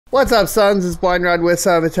What's up, sons? It's Blind Rod with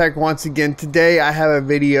Son of a Tech once again. Today I have a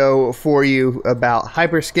video for you about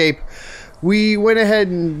Hyperscape. We went ahead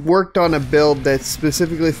and worked on a build that's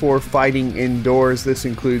specifically for fighting indoors. This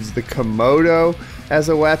includes the Komodo as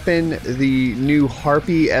a weapon, the new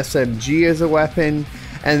Harpy SMG as a weapon,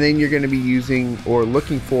 and then you're going to be using or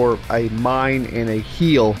looking for a mine and a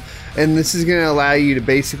heal. And this is going to allow you to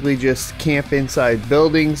basically just camp inside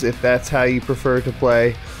buildings if that's how you prefer to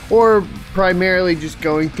play, or primarily just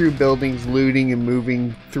going through buildings, looting and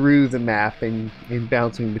moving through the map and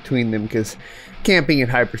bouncing between them, because camping in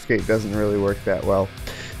Hyperscape doesn't really work that well.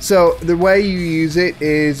 So the way you use it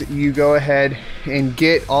is you go ahead and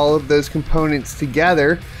get all of those components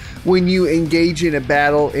together when you engage in a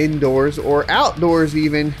battle indoors or outdoors.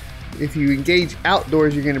 Even if you engage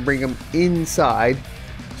outdoors, you're going to bring them inside.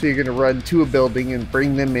 So you're going to run to a building and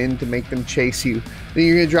bring them in to make them chase you. Then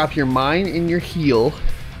you're going to drop your mine and your heal,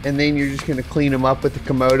 and then you're just going to clean them up with the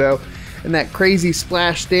Komodo. And that crazy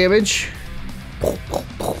splash damage,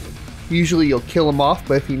 usually you'll kill them off,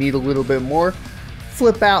 but if you need a little bit more,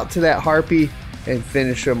 flip out to that Harpy and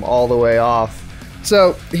finish them all the way off.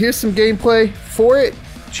 So here's some gameplay for it.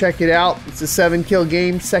 Check it out. It's a 7-kill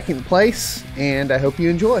game, second place, and I hope you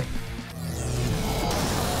enjoy.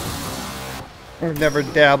 I've never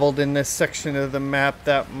dabbled in this section of the map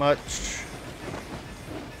that much.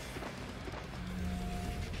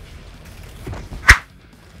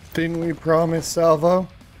 Didn't we promise Salvo?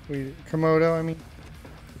 Komodo, I mean.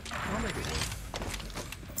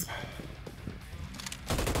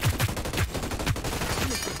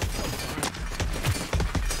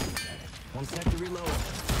 One sec to reload.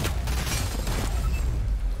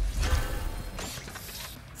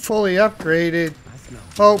 Fully upgraded.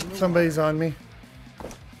 Oh, somebody's on me.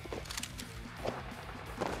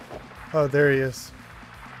 Oh, there he is.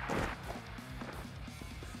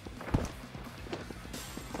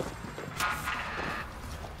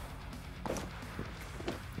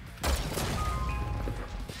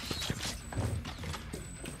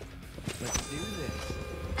 Let's do this.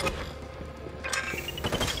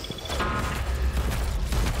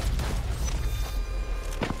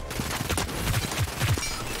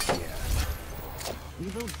 Yeah.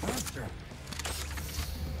 Reload faster.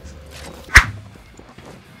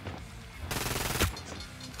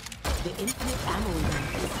 The infinite ammo event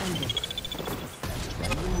is ended.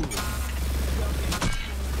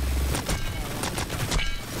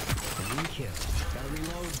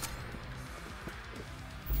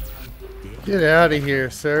 Get out of here,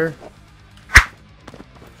 sir.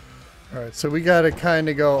 Alright, so we gotta kind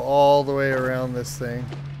of go all the way around this thing.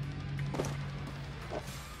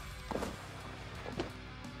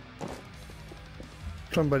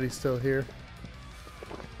 Somebody's still here.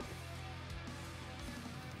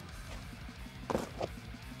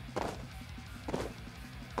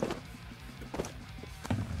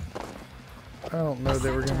 I don't know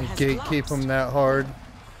that we're gonna gatekeep them that hard.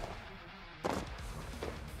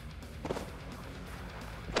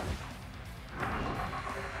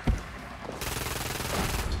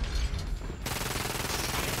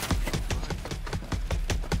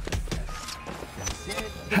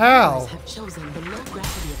 How? Have chosen the low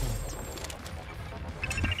gravity event.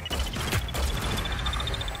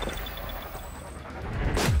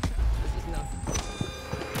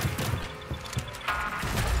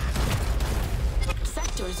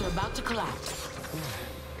 Sectors are about to collapse.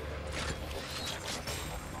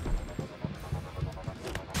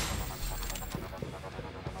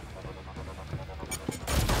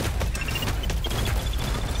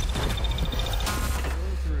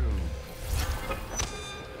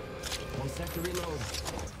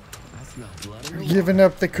 We're giving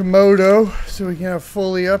up the Komodo so we can have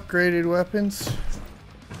fully upgraded weapons.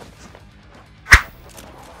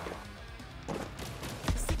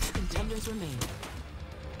 6 contenders remain.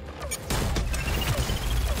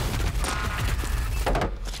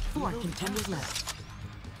 4 contenders left.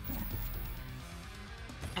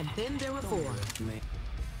 And then there were 4.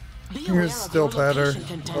 Be aware Here's of still your better location,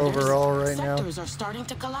 contenders. overall right now. Sectors are starting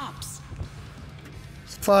to collapse.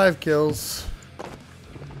 It's 5 kills.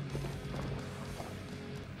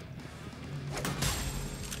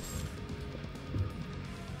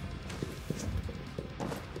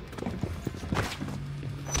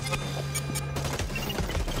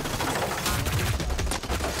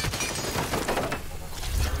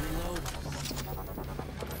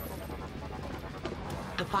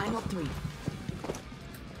 The final 3.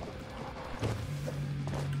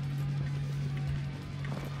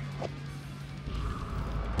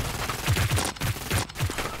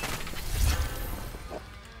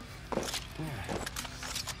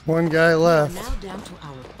 One guy left. Now down to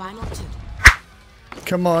our final 2.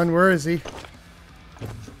 Come on, where is he?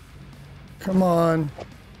 Come on.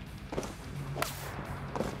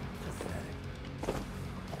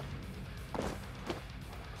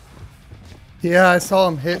 Yeah, I saw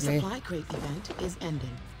him hit The me. supply crate event is ending.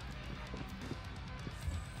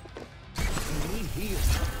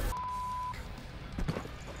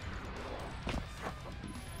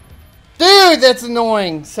 Dude, that's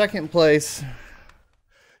annoying. Second place.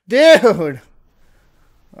 Dude.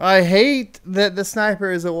 I hate that the sniper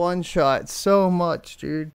is a one-shot so much, dude.